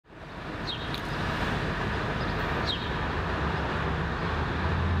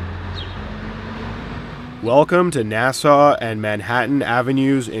Welcome to Nassau and Manhattan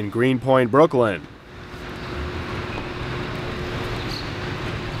Avenues in Greenpoint, Brooklyn.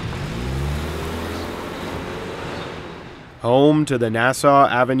 Home to the Nassau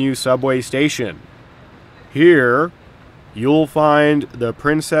Avenue Subway Station. Here, you'll find the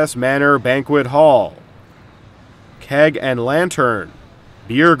Princess Manor Banquet Hall, Keg and Lantern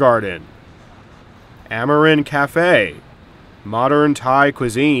Beer Garden, Amarin Cafe, Modern Thai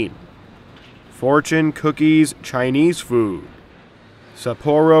Cuisine, Fortune Cookies Chinese Food,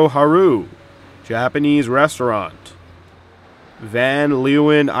 Sapporo Haru Japanese Restaurant, Van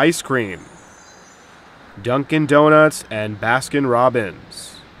Leeuwen Ice Cream, Dunkin Donuts and Baskin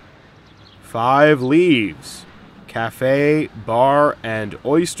Robbins, 5 Leaves Cafe, Bar, and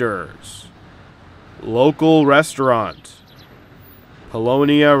Oysters, Lokal Restaurant,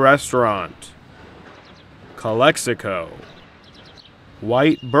 Polonia Restaurant, Calexico,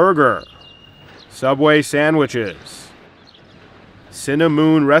 White Burger, Subway Sandwiches,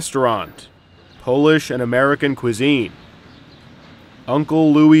 CinaMoon Restaurant, Polish and American Cuisine,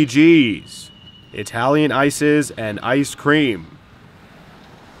 Uncle Louie G's, Italian Ices and Ice Cream,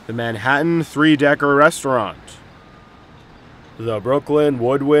 the Manhattan 3-Decker Restaurant, the Brooklyn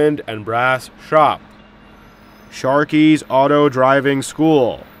Woodwind and Brass Shop, Sharkey's Auto Driving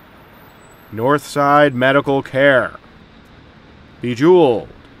School, Northside Medical Care, Bejeweled,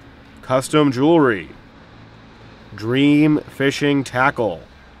 Custom Jewelry, Dream Fishing Tackle,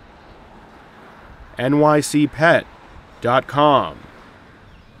 NYCPet.com,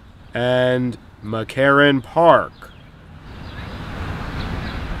 and McCarren Park.